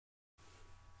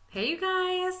Hey you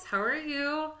guys, how are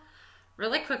you?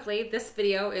 Really quickly, this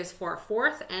video is for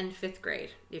 4th and 5th grade.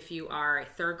 If you are a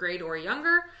 3rd grade or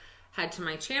younger, head to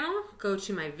my channel, go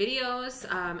to my videos,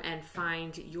 and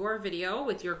find your video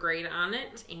with your grade on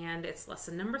it, and it's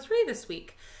lesson number 3 this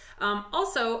week.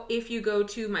 Also, if you go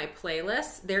to my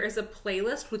playlist, there is a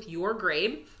playlist with your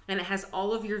grade, and it has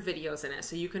all of your videos in it,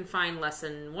 so you can find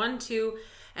lesson 1, 2,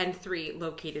 and 3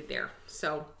 located there.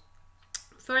 So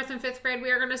 4th and 5th grade, we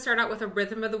are going to start out with a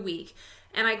rhythm of the week.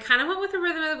 And I kind of went with a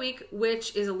rhythm of the week,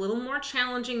 which is a little more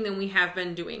challenging than we have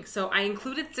been doing. So I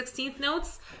included 16th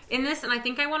notes in this, and I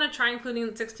think I want to try including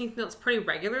the 16th notes pretty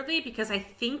regularly because I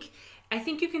think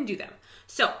you can do them.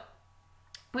 So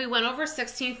we went over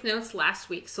 16th notes last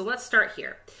week, so let's start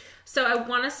here. So I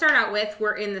want to start out with,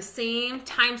 we're in the same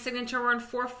time signature, we're in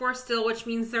 4/4 still, which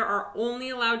means there are only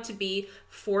allowed to be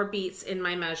 4 beats in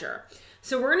my measure.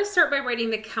 So we're going to start by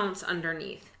writing the counts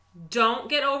underneath. Don't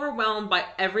get overwhelmed by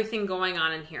everything going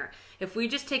on in here. If we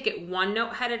just take it one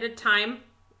note head at a time,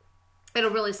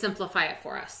 it'll really simplify it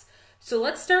for us. So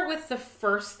let's start with the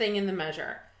first thing in the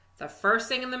measure. The first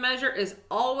thing in the measure is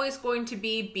always going to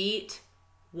be beat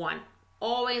 1.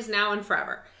 Always, now, and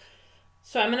forever.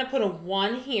 So I'm going to put a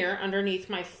 1 here underneath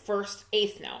my first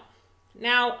 8th note.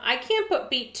 Now, I can't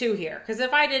put beat 2 here, because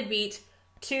if I did beat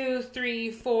 2, 3,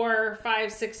 4,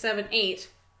 5, 6, 7, 8,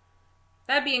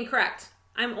 that'd be incorrect.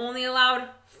 I'm only allowed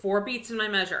 4 beats in my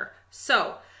measure.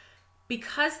 So,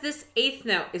 because this 8th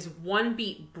note is 1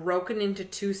 beat broken into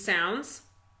 2 sounds,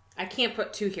 I can't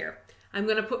put 2 here. I'm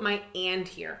going to put my and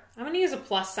here. I'm going to use a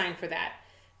plus sign for that.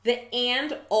 The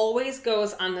and always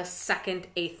goes on the second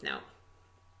 8th note.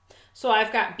 So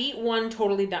I've got beat 1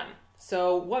 totally done.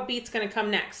 So what beat's going to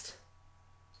come next?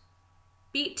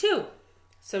 Beat 2.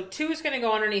 So 2 is going to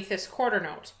go underneath this quarter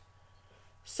note.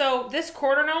 So this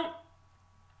quarter note,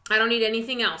 I don't need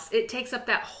anything else. It takes up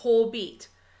that whole beat.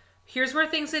 Here's where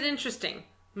things get interesting.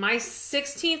 My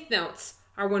 16th notes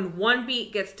are when 1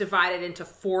 beat gets divided into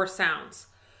 4 sounds.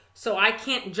 So I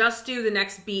can't just do the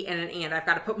next beat and an and. I've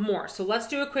got to put more. So let's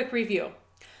do a quick review.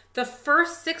 The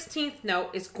first 16th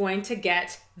note is going to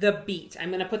get the beat. I'm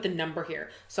going to put the number here.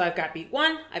 So I've got beat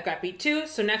 1, I've got beat 2.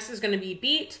 So next is going to be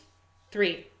beat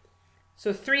 3.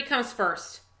 So 3 comes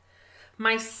first.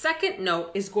 My second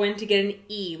note is going to get an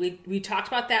E. We talked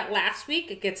about that last week.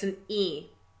 It gets an E.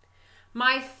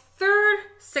 My third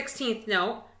 16th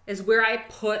note is where I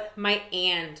put my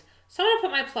and. So I'm going to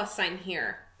put my plus sign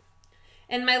here.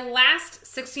 And my last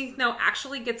 16th note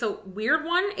actually gets a weird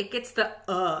one. It gets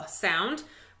the sound.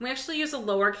 We actually use a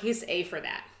lowercase a for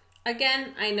that.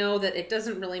 Again, I know that it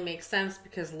doesn't really make sense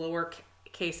because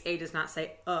lowercase a does not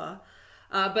say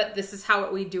but this is how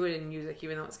we do it in music,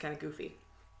 even though it's kind of goofy.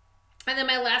 And then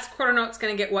my last quarter note is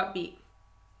going to get what beat?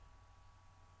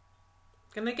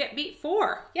 Going to get beat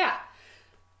 4. Yeah.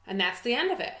 And that's the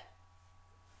end of it.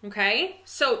 Okay?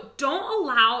 So don't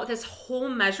allow this whole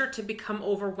measure to become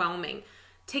overwhelming.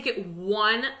 Take it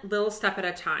one little step at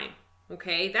a time.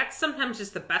 Okay? That's sometimes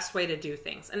just the best way to do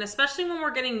things. And especially when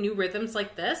we're getting new rhythms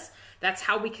like this, that's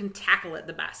how we can tackle it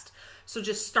the best. So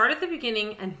just start at the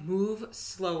beginning and move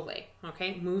slowly.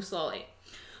 Okay? Move slowly.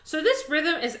 So this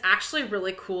rhythm is actually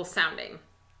really cool sounding.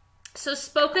 So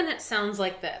spoken, it sounds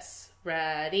like this.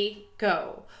 Ready,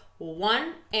 go.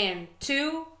 1 and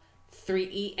 2,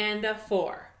 3 and a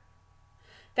 4.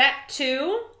 That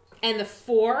 2 and the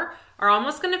 4 are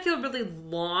almost going to feel really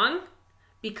long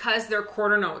because they're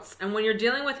quarter notes. And when you're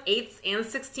dealing with 8ths and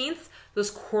 16ths,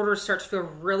 those quarters start to feel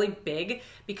really big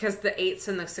because the 8ths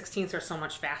and the 16ths are so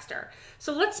much faster.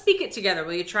 So let's speak it together.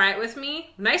 Will you try it with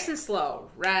me? Nice and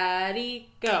slow. Ready,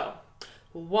 go.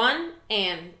 1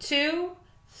 and 2,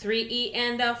 3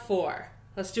 and a 4.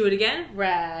 Let's do it again.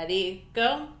 Ready,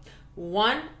 go.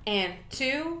 1 and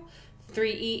 2,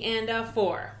 3 and a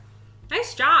 4.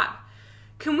 Nice job.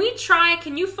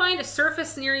 Can you find a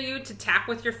surface near you to tap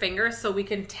with your fingers so we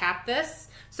can tap this?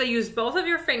 So use both of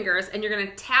your fingers and you're going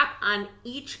to tap on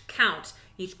each count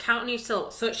and each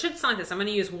syllable. So it should sound like this. I'm going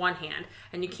to use one hand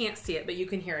and you can't see it, but you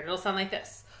can hear it. It'll sound like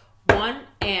this. 1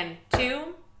 and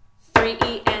 2, 3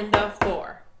 and a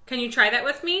 4. Can you try that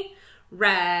with me?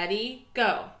 Ready,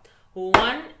 go.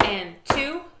 1 and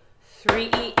 2,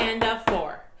 3 and a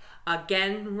 4.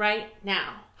 Again right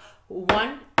now.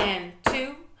 1 and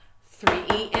 2,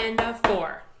 3 and a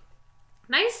 4.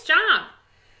 Nice job.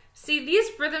 See, these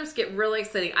rhythms get really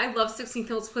exciting. I love 16th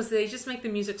notes because they just make the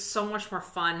music so much more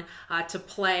fun to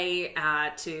play,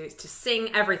 to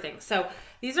sing, everything. So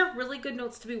these are really good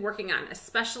notes to be working on,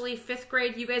 especially 5th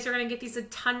grade. You guys are going to get these a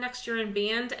ton next year in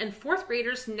band, and 4th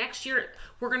graders next year,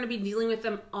 we're going to be dealing with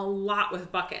them a lot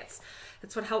with buckets.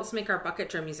 That's what helps make our bucket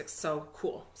drum music so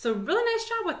cool. So really nice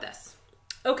job with this.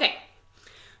 Okay,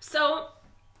 so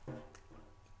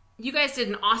you guys did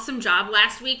an awesome job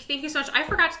last week. Thank you so much. I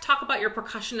forgot to talk about your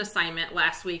percussion assignment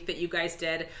last week that you guys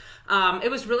did.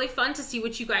 It was really fun to see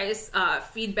what you guys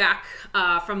feedback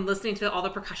from listening to all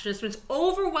the percussion instruments.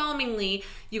 Overwhelmingly,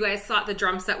 you guys thought the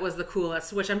drum set was the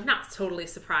coolest, which I'm not totally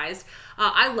surprised.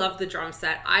 I love the drum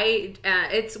set.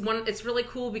 It's really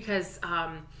cool because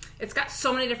it's got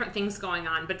so many different things going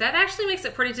on, but that actually makes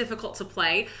it pretty difficult to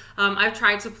play. I've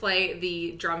tried to play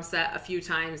the drum set a few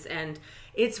times, and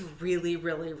it's really,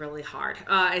 really, really hard.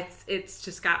 It's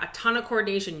just got a ton of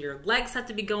coordination. Your legs have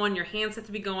to be going, your hands have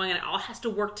to be going, and it all has to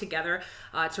work together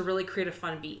to really create a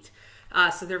fun beat.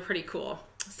 So they're pretty cool.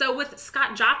 So with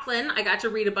Scott Joplin, I got to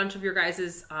read a bunch of your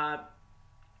guys's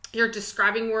your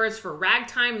describing words for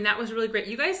ragtime, and that was really great.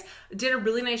 You guys did a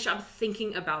really nice job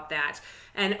thinking about that.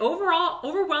 And overall,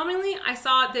 overwhelmingly, I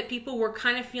saw that people were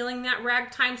kind of feeling that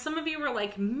ragtime. Some of you were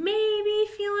like, maybe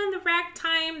feeling the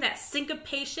ragtime, that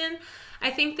syncopation. I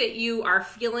think that you are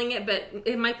feeling it, but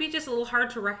it might be just a little hard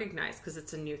to recognize because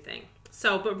it's a new thing.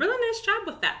 So, but really nice job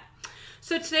with that.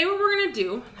 So today what we're gonna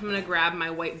do, I'm gonna grab my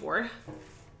whiteboard.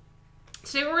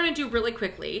 Today what we're going to do really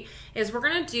quickly is we're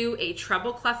going to do a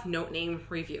treble clef note name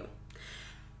review.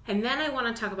 And then I want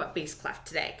to talk about bass clef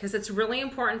today because it's really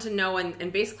important to know,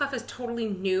 and bass clef is totally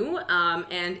new,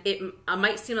 and it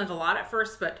might seem like a lot at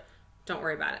first, but don't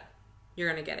worry about it. You're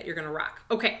going to get it. You're going to rock.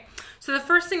 Okay, so the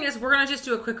first thing is we're going to just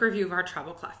do a quick review of our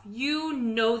treble clef. You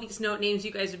know these note names.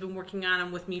 You guys have been working on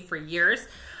them with me for years,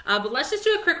 but let's just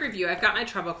do a quick review. I've got my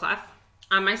treble clef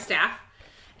on my staff.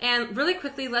 And really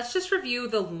quickly, let's just review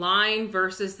the line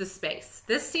versus the space.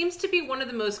 This seems to be one of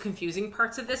the most confusing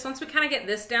parts of this. Once we kind of get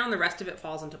this down, the rest of it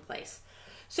falls into place.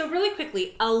 So really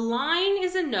quickly, a line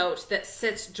is a note that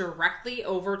sits directly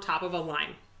over top of a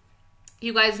line.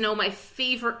 You guys know my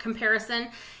favorite comparison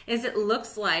is it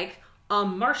looks like a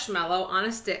marshmallow on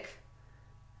a stick.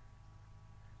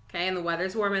 Okay, and the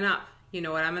weather's warming up. You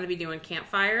know what I'm going to be doing?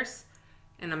 Campfires,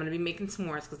 and I'm going to be making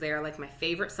s'mores because they are like my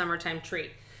favorite summertime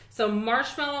treat. So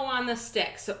marshmallow on the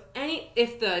stick. So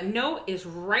if the note is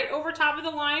right over top of the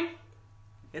line,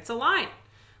 it's a line,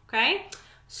 okay?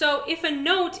 So if a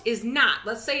note is not,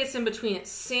 let's say it's in between, it's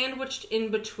sandwiched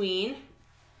in between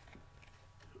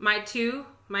my two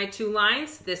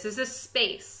lines, this is a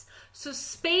space. So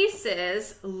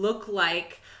spaces look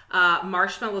like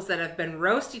marshmallows that have been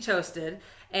roasty toasted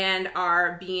and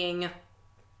are being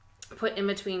put in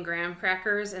between graham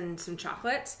crackers and some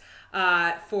chocolate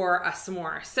for a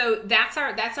s'more. So that's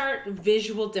our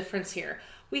visual difference here.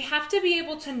 We have to be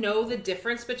able to know the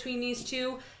difference between these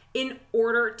two in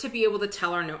order to be able to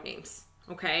tell our note names,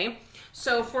 okay?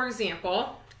 So for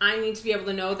example, I need to be able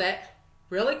to know that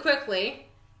really quickly,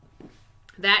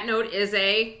 that note is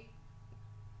a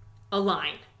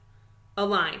line,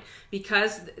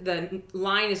 because the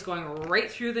line is going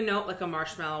right through the note like a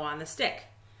marshmallow on the stick.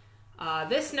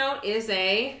 This note is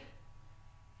a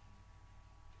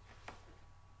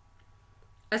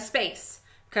space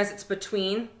because it's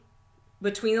between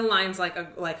the lines like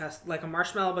a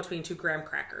marshmallow between two graham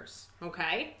crackers.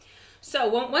 Okay, so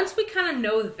once we kind of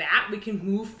know that, we can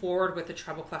move forward with the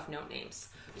treble clef note names.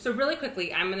 So really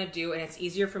quickly, I'm going to do, and it's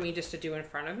easier for me just to do in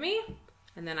front of me,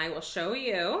 and then I will show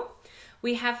you.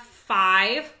 We have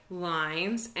 5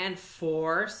 lines and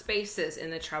 4 spaces in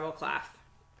the treble clef.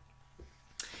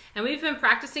 And we've been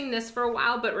practicing this for a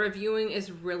while, but reviewing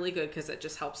is really good because it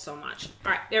just helps so much.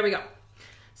 All right, there we go.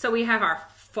 So we have our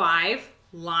 5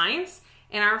 lines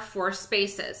and our 4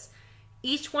 spaces.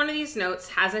 Each one of these notes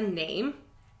has a name,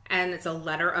 and it's a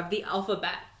letter of the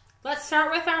alphabet. Let's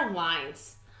start with our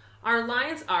lines. Our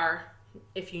lines are,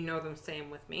 if you know them, say them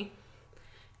with me,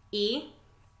 E,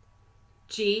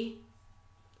 G,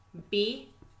 B,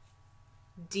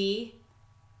 D,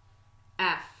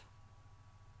 F.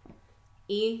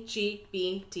 E, G,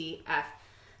 B, D, F.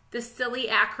 The silly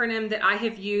acronym that I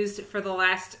have used for the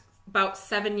last about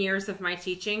 7 years of my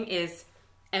teaching is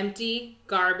empty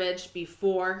garbage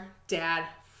before dad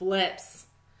flips.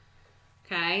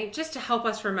 Okay, just to help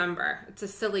us remember. It's a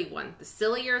silly one. The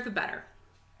sillier, the better.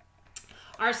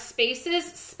 Our spaces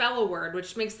spell a word,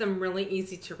 which makes them really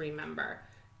easy to remember.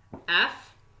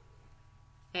 F,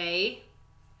 A,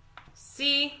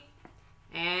 C,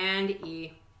 and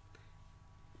E.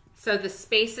 So the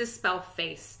spaces spell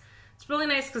face. It's really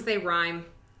nice because they rhyme.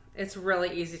 It's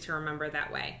really easy to remember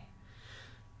that way.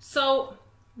 So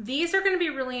these are going to be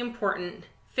really important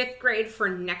 5th grade for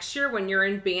next year when you're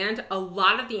in band. A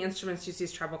lot of the instruments use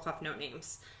these treble clef note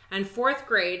names. And 4th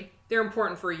grade, they're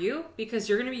important for you because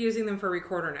you're going to be using them for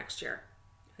recorder next year.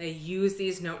 They use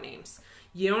these note names.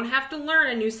 You don't have to learn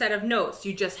a new set of notes.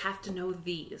 You just have to know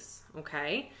these,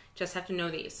 okay? Just have to know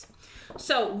these.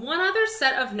 So one other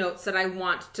set of notes that I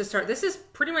want to start, this is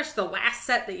pretty much the last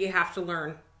set that you have to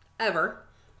learn ever,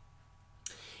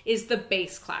 is the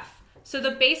bass clef. So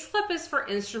the bass clef is for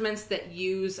instruments that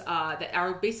use, that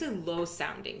are basically low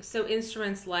sounding. So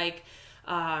instruments like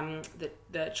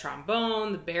the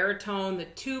trombone, the baritone, the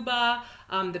tuba,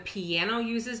 the piano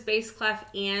uses bass clef,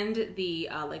 and the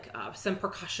some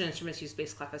percussion instruments use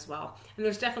bass clef as well. And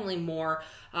there's definitely more,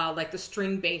 like the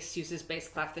string bass uses bass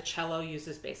clef, the cello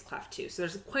uses bass clef too. So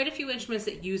there's quite a few instruments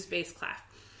that use bass clef.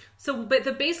 So, but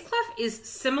the bass clef is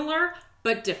similar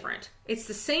but different. It's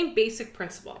the same basic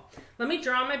principle. Let me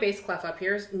draw my bass clef up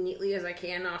here as neatly as I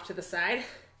can off to the side.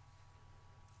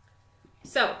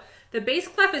 So the bass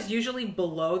clef is usually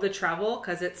below the treble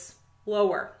because it's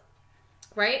lower,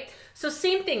 right? So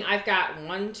same thing, I've got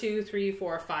 1, 2, 3,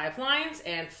 4, 5 lines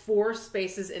and 4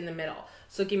 spaces in the middle.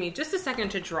 So give me just a second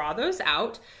to draw those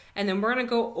out, and then we're gonna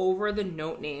go over the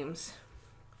note names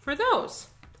for those.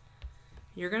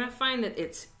 You're gonna find that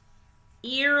it's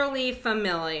eerily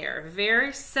familiar,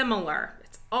 very similar.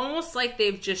 It's almost like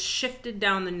they've just shifted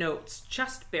down the notes,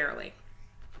 just barely.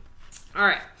 All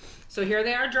right, so here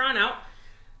they are drawn out.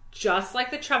 Just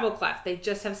like the treble clef, they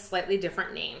just have slightly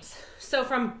different names. So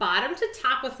from bottom to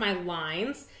top with my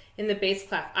lines in the bass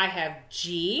clef, I have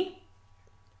G,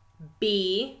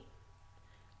 B,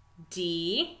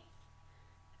 D,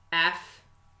 F,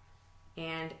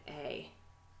 and A.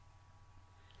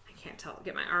 I can't tell,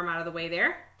 get my arm out of the way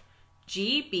there.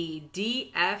 G, B,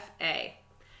 D, F, A.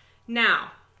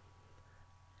 Now,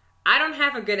 I don't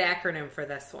have a good acronym for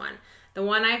this one. The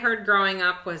one I heard growing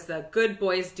up was the good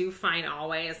boys do fine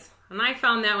always. And I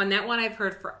found that one I've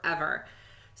heard forever.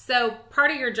 So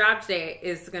part of your job today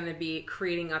is going to be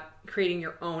creating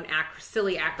your own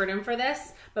silly acronym for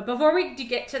this. But before we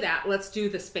get to that, let's do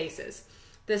the spaces.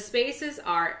 The spaces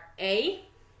are A,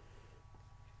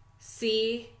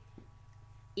 C,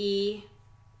 E,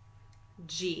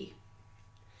 G.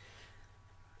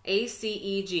 A, C,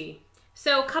 E, G.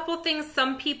 So a couple things,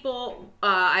 some people,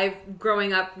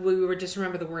 growing up, we would just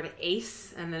remember the word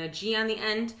ACE and then a G on the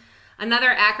end. Another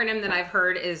acronym that I've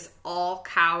heard is All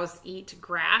Cows Eat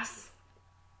Grass.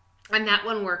 And that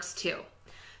one works too.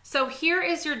 So here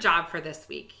is your job for this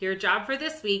week. Your job for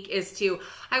this week is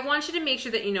I want you to make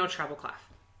sure that you know treble clef.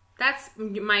 That's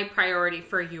my priority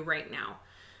for you right now.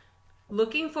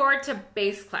 Looking forward to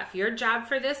bass clef. Your job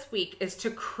for this week is to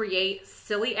create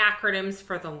silly acronyms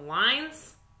for the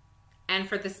lines and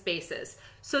for the spaces.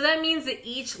 So that means that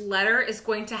each letter is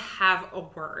going to have a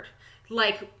word,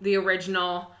 like the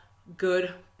original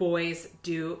good boys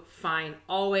do fine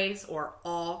always, or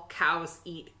all cows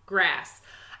eat grass.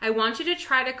 I want you to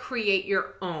try to create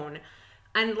your own.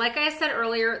 And like I said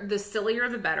earlier, the sillier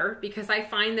the better, because I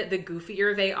find that the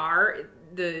goofier they are,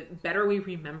 the better we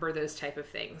remember those type of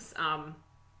things.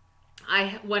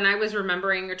 When I was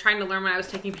remembering or trying to learn when I was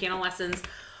taking piano lessons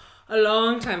a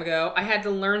long time ago, I had to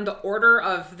learn the order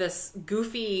of this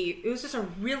goofy, it was just a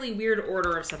really weird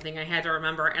order of something I had to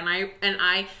remember. And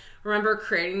I remember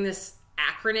creating this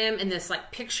acronym and this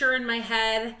like picture in my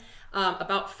head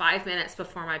about 5 minutes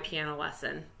before my piano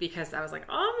lesson, because I was like,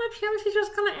 oh, my piano teacher's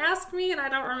gonna ask me and I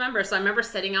don't remember. So I remember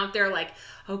sitting out there like,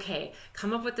 okay,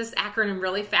 come up with this acronym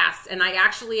really fast. And I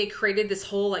actually created this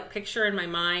whole like picture in my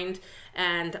mind,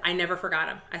 and I never forgot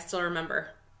them. I still remember.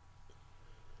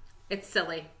 It's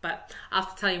silly, but I'll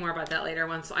have to tell you more about that later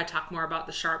once I talk more about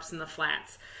the sharps and the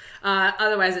flats.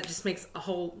 Otherwise, it just makes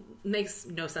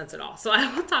no sense at all. So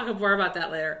I will talk more about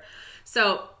that later.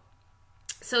 So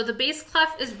the bass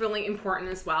clef is really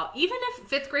important as well. Even if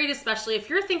 5th grade, especially if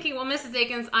you're thinking, well, Mrs.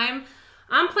 Akins,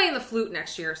 I'm playing the flute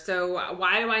next year, so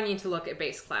why do I need to look at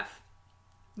bass clef?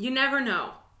 You never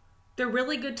know. They're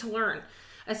really good to learn,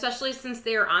 especially since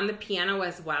they are on the piano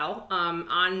as well,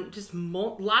 on just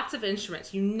lots of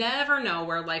instruments. You never know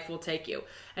where life will take you.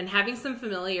 And having some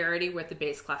familiarity with the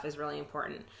bass clef is really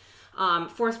important.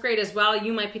 4th grade as well,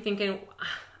 you might be thinking,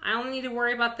 I only need to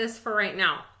worry about this for right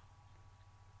now.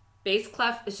 Bass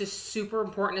clef is just super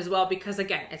important as well, because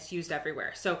again, it's used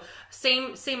everywhere. So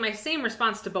my same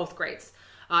response to both grades.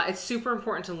 It's super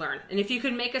important to learn. And if you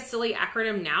can make a silly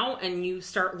acronym now and you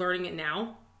start learning it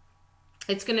now,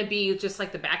 it's going to be just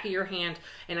like the back of your hand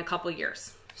in a couple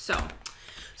years. So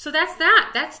that's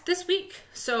that. That's this week.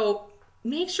 So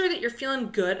make sure that you're feeling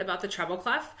good about the treble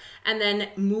clef, and then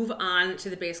move on to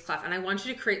the bass clef. And I want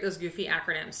you to create those goofy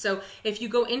acronyms. So if you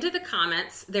go into the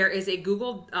comments, there is a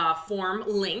Google form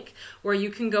link where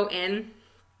you can go in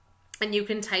and you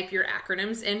can type your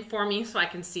acronyms in for me so I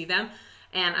can see them.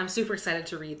 And I'm super excited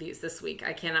to read these this week.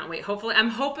 I cannot wait. I'm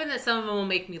hoping that some of them will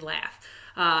make me laugh.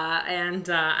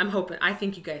 I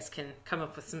think you guys can come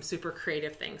up with some super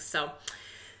creative things. So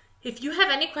if you have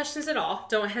any questions at all,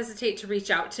 don't hesitate to reach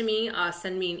out to me.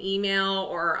 Send me an email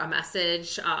or a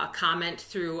message, comment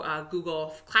through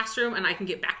Google Classroom, and I can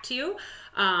get back to you.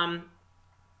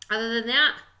 Other than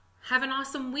that, have an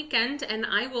awesome weekend, and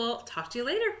I will talk to you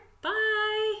later.